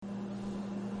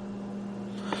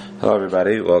Hello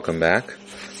everybody, welcome back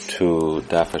to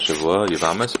Daf HaShavua,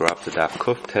 Yevamos. We're up to Daf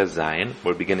Kuf Tez Zayin.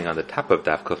 We're beginning on the top of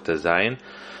Daf Kuf Tez Zayin,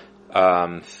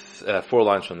 4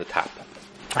 lines from the top.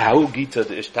 Ha'u Gita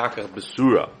de Ishtakach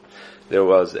B'Sura. There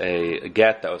was a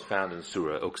get that was found in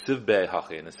Surah, Uksiv Be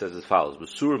Hachi, and it says as follows: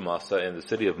 B'Sura Masa, in the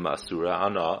city of Masura,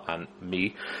 Ana, and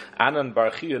me, Anan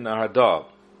Barchia Nahada,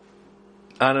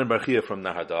 Anan Barchia from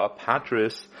Nahada,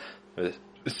 Patris,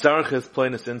 Sarachis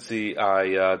plainest insi,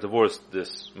 I divorced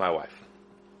my wife.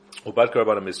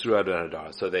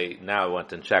 So they now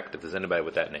went and checked if there's anybody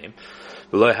with that name.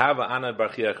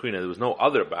 There was no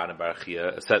other Ana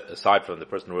Barchia set aside from the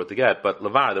person who wrote the get, but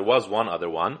Levar, there was one other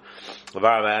one.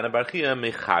 Levar Ana Barchia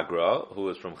Michagra, who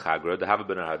was from Chagra, the Hava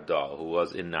ben Nahada, who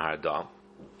was in Nahada.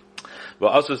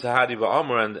 Well, also Sahadi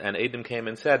va'amr, and Adam came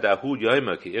and said that hu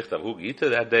yoyma ki ichtav hu gita,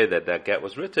 that day that get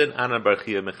was written, Ana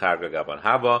Barchia Michagra Gaban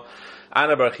Hava.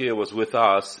 Ana Barchia was with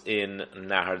us in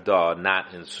Naharda,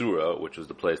 not in Surah, which was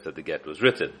the place that the get was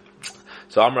written.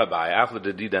 So Amrabai, after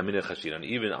the Dida Mina Chashinan,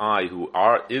 even I who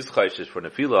is Chayshish for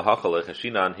Nefila Hachal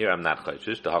Chashinan, here I'm not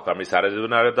Chayshish, the Hakar Misada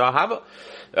Naharda Hava.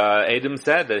 Adam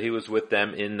said that he was with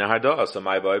them in Naharda, so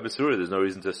my boy Basura, there's no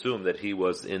reason to assume that he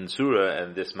was in Surah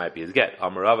and this might be his get.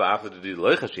 Amrava, after the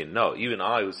Dida Chashin, no, even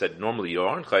I who said normally you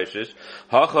aren't Chayshish,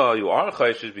 Hacha, you are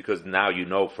Chayshish because now you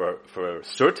know for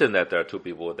certain that there are 2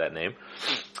 people with that name.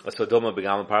 So Doma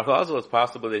Begam Parcha, also it's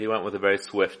possible that he went with a very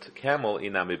swift camel,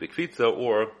 Inami Bikfitza,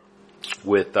 or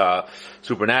with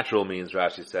supernatural means,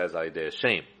 Rashi says, Aideh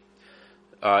Shem.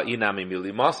 Inami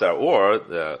Mili Masar, or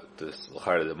the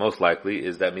most likely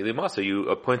is that Mili Masar, you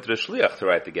appointed a shliach to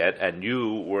write the get, and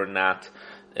you were not,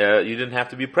 you didn't have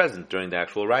to be present during the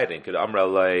actual writing. Could Amra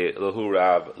Lahu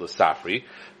Rav L'Safri.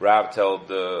 Rav told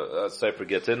the Sefer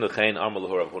gets in, L'chein Amra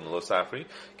Lahu Rav Huna L'Safri.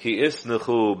 Ki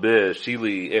isnechu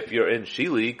b'shili, if you're in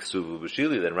Shili, Ksuvu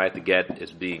b'shili, then write the get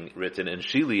is being written in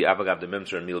Shili, Avagav de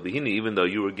Memser and Mil B'hini, even though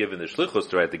you were given the shlichus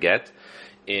to write the get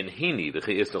in Hini, the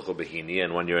Chi isnechu b'hini,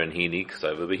 and when you're in Hini,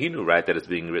 Ksuvu b'hinu, write that it's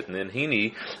being written in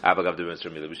Hini, Avagav de Memser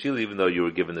and Mil B'shili, even though you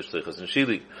were given the shlichus in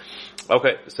Shili.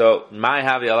 Okay, so my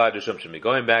Havi Allah de Shumshimi.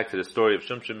 Going back to the story of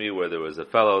Shumshimi, where there was a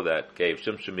fellow that gave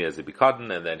Shumshimi as a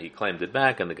bikadon, and then he claimed it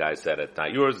back, and the guy said, it's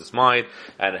not yours, it's mine,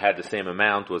 and it had the same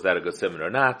amount. Was that a good simon or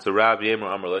not? So Rav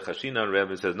Yemer Amar Lechashinan,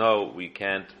 Rav says, no, we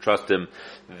can't trust him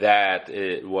that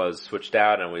it was switched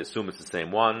out, and we assume it's the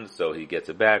same one, so he gets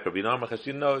it back. Rabbi Amar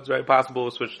Chashinan, no, it's very possible it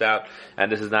was switched out,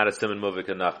 and this is not a simon muvik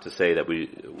enough to say that we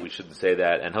shouldn't say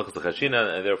that, and Hilchas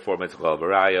Lechashinan, and therefore Mitzvah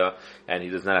Varaya, and he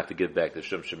does not have to give back the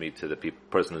Shumshimi to the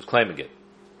person who's claiming it.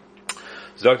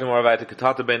 So Dr. Moravite,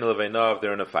 Katata Ben Levena, if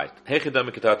they're in a fight.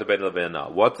 Katata Ben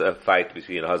Levena. What's a fight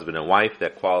between a husband and wife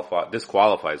that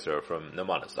disqualifies her from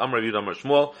Namanas? Amr Yud Amr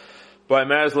Shmuel, by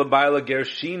Maris Labaila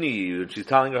Gershini, she's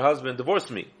telling her husband, divorce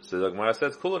me. So the Gemara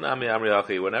says, Kulanami Amri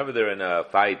Hachi, whenever they're in a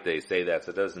fight, they say that,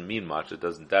 so it doesn't mean much, it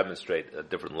doesn't demonstrate a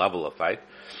different level of fight.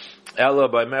 Ella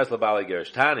by Maris Labaila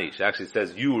Gershtani, she actually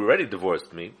says, you already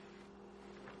divorced me.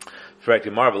 We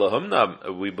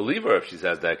believe her if she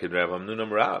says that.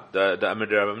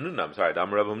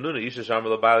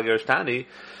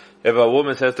 If a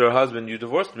woman says to her husband, you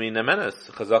divorced me, nemenes.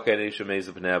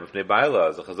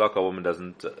 A woman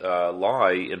doesn't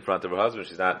lie in front of her husband.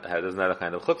 Doesn't have a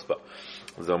kind of chutzpah.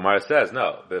 Zomar says,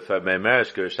 no.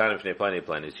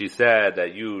 She said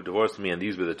that you divorced me and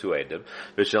these were the 2 Eidim.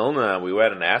 We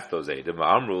went and asked those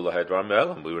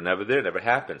Eidim. We were never there, never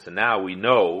happened. So now we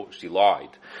know she lied.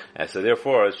 And so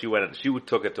therefore she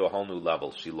took it to a whole new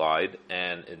level. She lied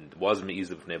and it was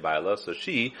Me'izav Pnei Baila, so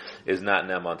she is not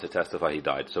Neman to testify he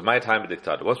died. So my time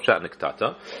diktata. What's Pshat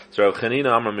Niktata? So Rav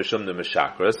Chanina Amar Mishum de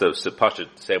Meshakra, so Pashut,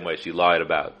 the same way she lied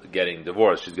about getting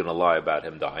divorced, she's going to lie about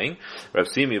him dying. Rav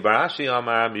Simi Barashi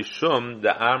Amar Mishum de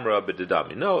Amra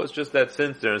B'Didami. No, it's just that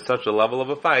since they're in such a level of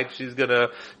a fight, she's going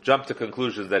to jump to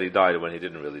conclusions that he died when he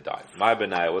didn't really die. My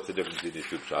Benaya, what's the difference between these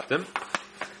 2 Pshatim?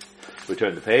 We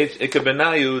turn the page.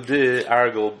 Ikabenayu de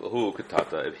Argol Hu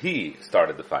Katata. If he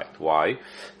started the fight. Why?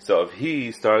 So if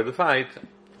he started the fight,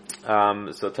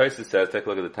 so Taisus says, take a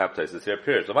look at the top Taisus here,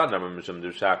 appears. If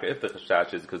the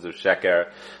chashash is because of sheker,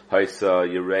 haisa,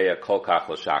 yireya, kolkach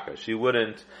l'shaker. She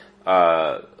wouldn't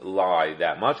lie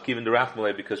that much, given the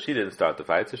Rachmaleh, because she didn't start the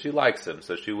fight, so she likes him,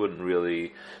 so she wouldn't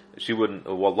lie,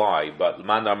 but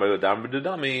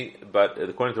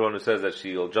according to the one who says that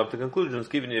she'll jump to conclusions,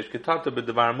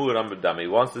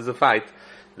 once there's a fight,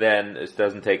 then it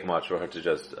doesn't take much for her to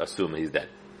just assume he's dead.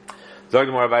 If there's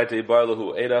an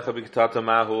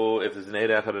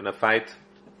Eidach in a fight,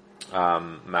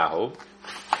 Mahu,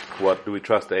 what do we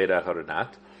trust the Eidach or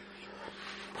not?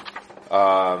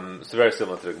 It's very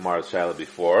similar to the Gemara's Shaila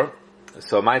before.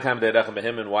 So my time they rechem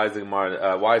behim, and why is an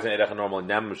erecha normally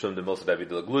nem mishum de milsa david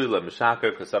l'glui le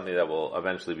mishaker, because something that will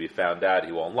eventually be found out,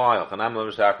 he won't lie. Hachanam le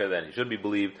mishaker, then he should be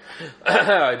believed.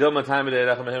 I don't my time they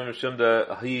rechem behim mishum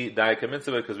de he daika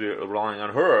mitzvah, because we're relying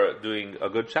on her doing a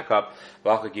good checkup.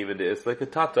 V'achak even de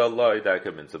islek tata loy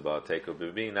daika mitzvah take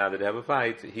being now that they have a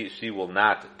fight, she will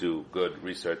not do good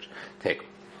research. Take.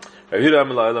 According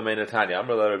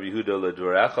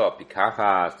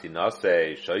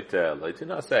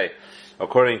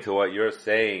to what you're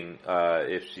saying,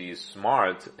 if she's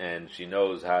smart and she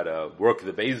knows how to work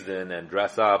the bezdin and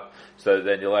dress up, so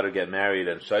then you let her get married,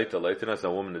 and shaita leitinase, a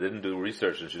woman that didn't do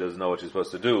research and she doesn't know what she's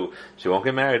supposed to do, she won't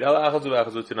get married.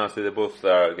 They both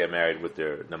get married with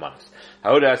their namanas.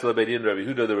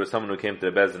 There was someone who came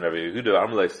to the bezdin, Rabbi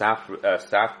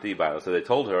Yehuda, so they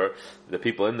told her, the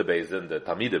people in the bezdin, the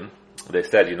Talmidim, they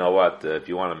said, you know what, if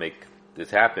you want to make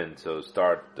this happen, so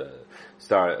start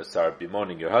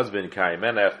bemoaning your husband, kari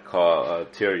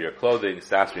menech, tear your clothing,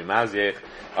 sasri maziech,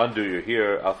 undo your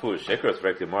hair, alfu shekros,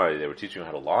 they were teaching you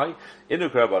how to lie. Inu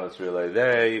karabanan really,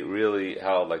 they really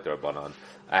held like the Rabbanan,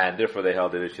 and therefore they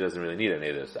held that she doesn't really need any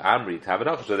of this. Amri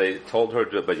tavanach, so they told her,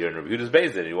 but you're in Rabbi Yehuda's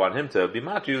Bezdin, you want him to be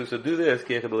matu, so do this, and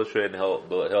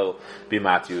he'll be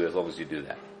matu as long as you do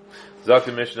that.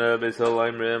 Zakti Mishnah, Beis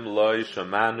Hillel Loi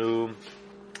Shamanu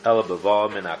Ela Bava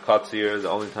Min HaKatzir. The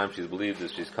only time she's believed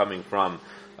is she's coming from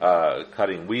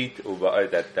cutting wheat.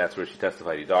 That's where she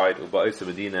testified he died. Uba Isa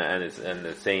Medina, and it's in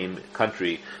the same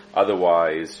country.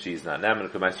 Otherwise, she's not Naman.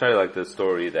 I started like the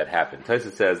story that happened.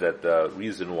 Taisa says that the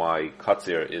reason why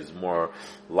Katzir is more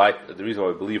the reason why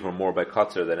we believe her more by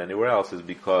Katzir than anywhere else is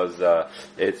because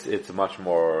it's much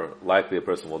more likely a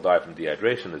person will die from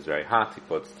dehydration. It's very hot. He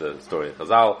quotes the story of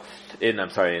Chazal in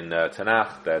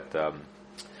Tanakh that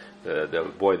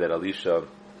the boy that Elisha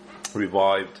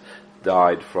revived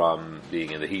died from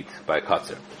being in the heat by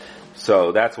Katzir.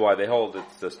 So that's why they hold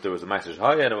there was a Ma'aser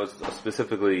Shahaya, and it was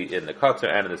specifically in the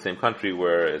Katzir and in the same country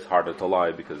where it's harder to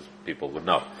lie because people would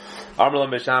know.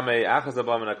 Whether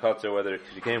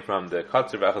she came from the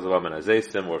Katzir,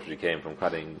 or if she came from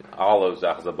cutting olives,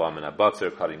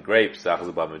 cutting grapes,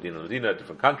 Medina, a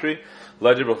different country.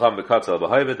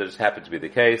 That just happened to be the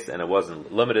case, and it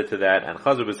wasn't limited to that. And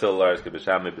Chazar B'Sil,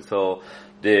 B'Sil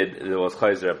there was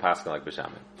Chayzer and Paskin like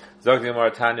B'Shamim. You're going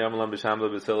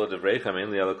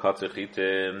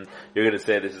to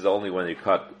say this is only when you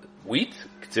cut wheat?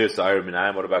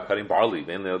 What about cutting barley?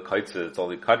 It's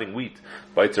only cutting wheat.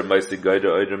 So Baitzer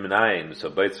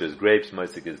is grapes,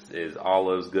 Maisik is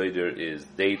olives, Geider is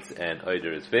dates, and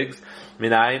Eider is figs.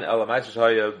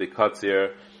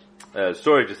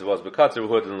 Story just was Bekatzir,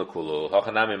 Hud and Lakulu.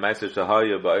 Hachanami Meiser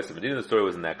Shahaya Ba'isa Medina, the story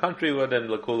was in that country, Hud and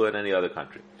Lakulu in any other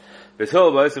country.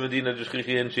 Bethil Ba'isa Medina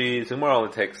Jeshchichi, and Sigmar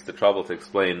only takes the trouble to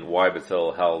explain why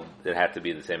Bethil held it had to be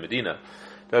in the same Medina.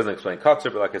 Doesn't explain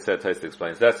Katzir, but like I said, Taisa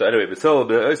explains that. So anyway, Bethil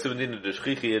Ba'isa Medina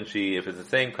Jeshchichi, and if it's the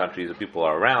same country, the people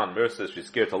are around, versus she's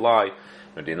scared to lie.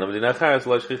 But if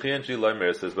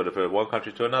from one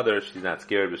country to another, she's not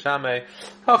scared. So no,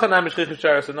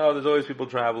 there's always people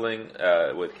traveling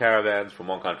with caravans from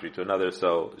one country to another,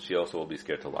 so she also will be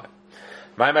scared to lie.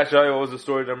 What was the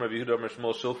story? It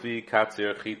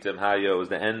was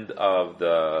the end of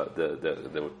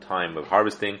the time of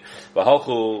harvesting.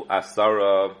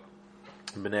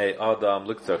 B'nei Adam,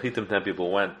 Liktzer 10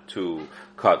 people went to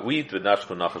cut wheat, and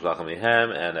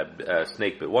a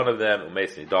snake bit one of them,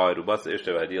 Umeisni died,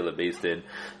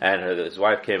 and his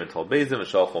wife came and told Bezin,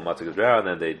 and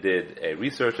then they did a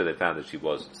research, and they found that she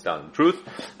was telling the truth.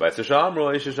 When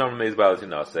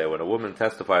a woman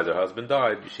testifies her husband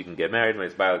died, she can get married,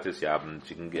 she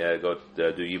can go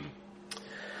do Yibam.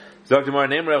 There's a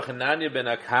machlekes of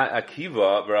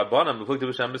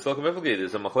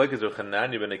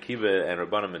Chananya ben Akiva and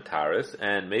Rabbanim and Taris,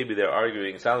 and maybe they're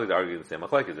arguing, sounds like they're arguing the same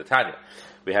machlekes. The Tanya.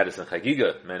 We had this in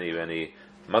Chagiga many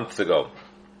months ago.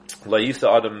 La'isa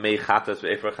adam meichatas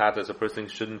ve'efer chatas, a person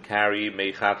shouldn't carry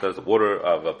meichatas, the water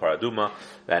of a paraduma,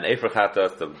 and efer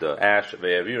chatas, the ash,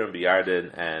 ve'avirim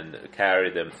b'yarden, and carry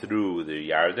them through the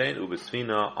Yarden,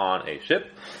 ubesfina, on a ship.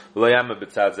 La'yama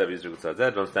b'tzad zev yizruk tzad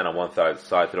zed, don't stand on one side,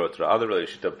 throw it to the other,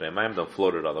 la'yishitap ne'mayim, don't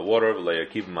float it on the water,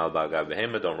 la'yakibim al ba'agav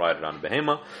behema, don't ride it on the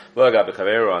behema, la'agav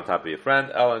b'chaveru, on top of your friend,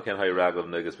 elan ken ha'yiraglav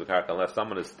negus b'karka, unless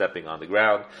someone is stepping on the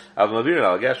ground, al mavirin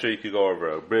al gesher, you could go over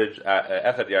a bridge,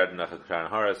 echad yarden echad karan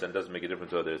haras, Naharis, and it doesn't make a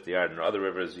difference whether it's the Yarden or other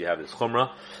rivers. You have this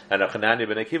Chumrah, and Achanani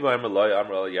ben Akiva Amar Lo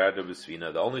Amar Yarden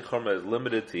b'Sfina. The only Chumrah is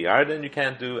limited to Yarden. You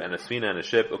can't do and a Sfina and a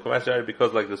ship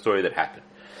because like the story that happened.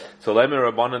 So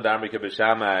Lemer Rabbanan D'Amrika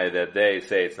B'Shamai, that they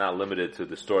say it's not limited to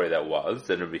the story that was,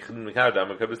 and Rabbi Chimikar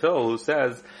D'Amrika B'Sil, who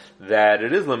says that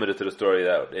it is limited to the story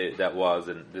that was,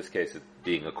 in this case it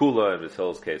being a Kula, in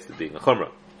B'Sil's case it being a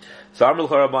Chumrah. So Amr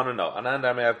L'Chorabana, no. Anan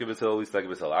Dami Avki B'Sil, we like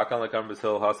B'Sil. Akan L'Kam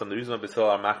B'Sil, Hasam, the reason why B'Sil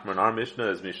are Machmer in our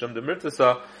Mishnah is Mishum de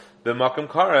Mirtasa, B'Makam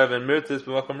Karev, and Mirtis,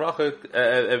 B'Makam Rachik,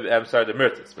 I'm sorry, the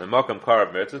Mirtis. B'Makam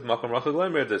Karev Mirtis, B'Makam Rachik Lo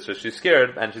Mirtis. So she's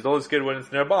scared, and she's only scared when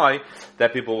it's nearby,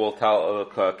 that people will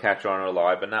catch her on her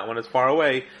lie, but not when it's far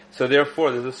away. So therefore,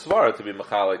 there's a svara to be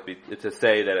machalik, to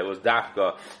say that it was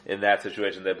dafka in that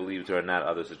situation they believed her and not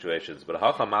other situations. But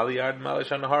hacha mali yard mali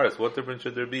shanaharis, what difference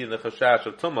should there be in the chashash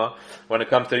of Tumah when it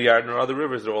comes to the Yarden or other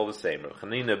rivers? They're all the same.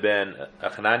 Chananya ben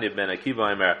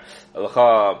Akiva Imer,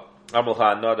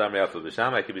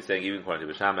 I could be saying even according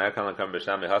to B'Shamai,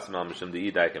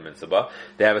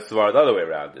 they have a svar the other way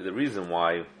around. The reason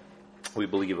why we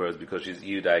believe her is because she's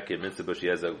Iyudaik in Mitzvah, but she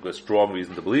has a strong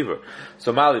reason to believe her.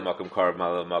 So Mali Makam Karv,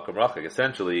 Mali Makam Rachik,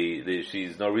 essentially,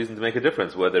 she's no reason to make a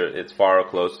difference, whether it's far or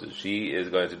close, she is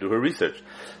going to do her research.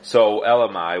 So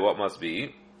Elamai, what must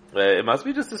be? It must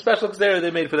be just a special Gzeira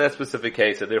they made for that specific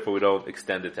case, and therefore we don't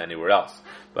extend it to anywhere else.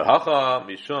 But Hacha,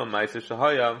 Mishum, Ma'aseh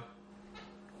Shahaya,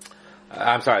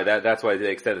 I'm sorry, that's why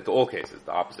they extend it to all cases,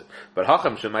 the opposite. But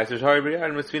Hacham Shemaiser Shari B'Yar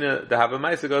and Misfina, the Hava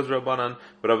Maisa goes Rabbanan.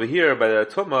 But over here, by the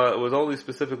Tumah, it was only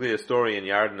specifically a story in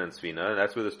Yarden and Sfina, and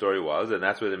that's where the story was, and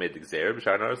that's where they made the Gzeira.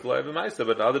 B'Shar Naharis Lo Hava Maisa,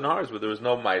 but in other Nahars where there was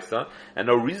no Maisa, and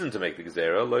no reason to make the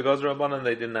Gzeira, Lo goes Rabbanan,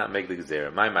 they did not make the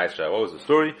Gzeira. My Maisa, what was the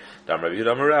story? Dam Rav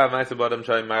Yehuda Marav, Maisa Badam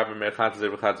Shai Marv Merchatas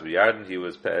Erchatas B'Yarden, he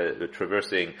was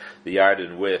traversing the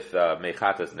Yarden with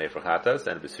Mechatas and Efrachatas,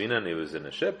 and B'Sfina, and he was in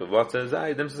a ship, and what's in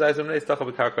Zay, Dim Zay Some Neis Tachah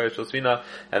B'Karkar Sfina,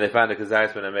 and they found a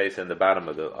kazayis ben ameis in the bottom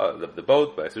of the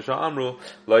boat. By Susha Amru,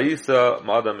 Laisa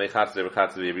Ma'adam Mechatas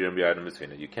Evrachatas V'Yavirim B'Yarden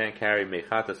B'Sfina. You can't carry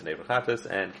Mechatas and Evrachatas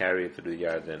and carry it through the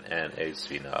Yarden and a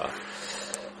Sfina.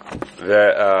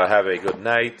 Have a good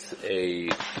night,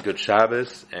 a good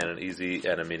Shabbos, and an easy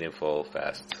and a meaningful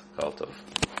fast. Kol Tov.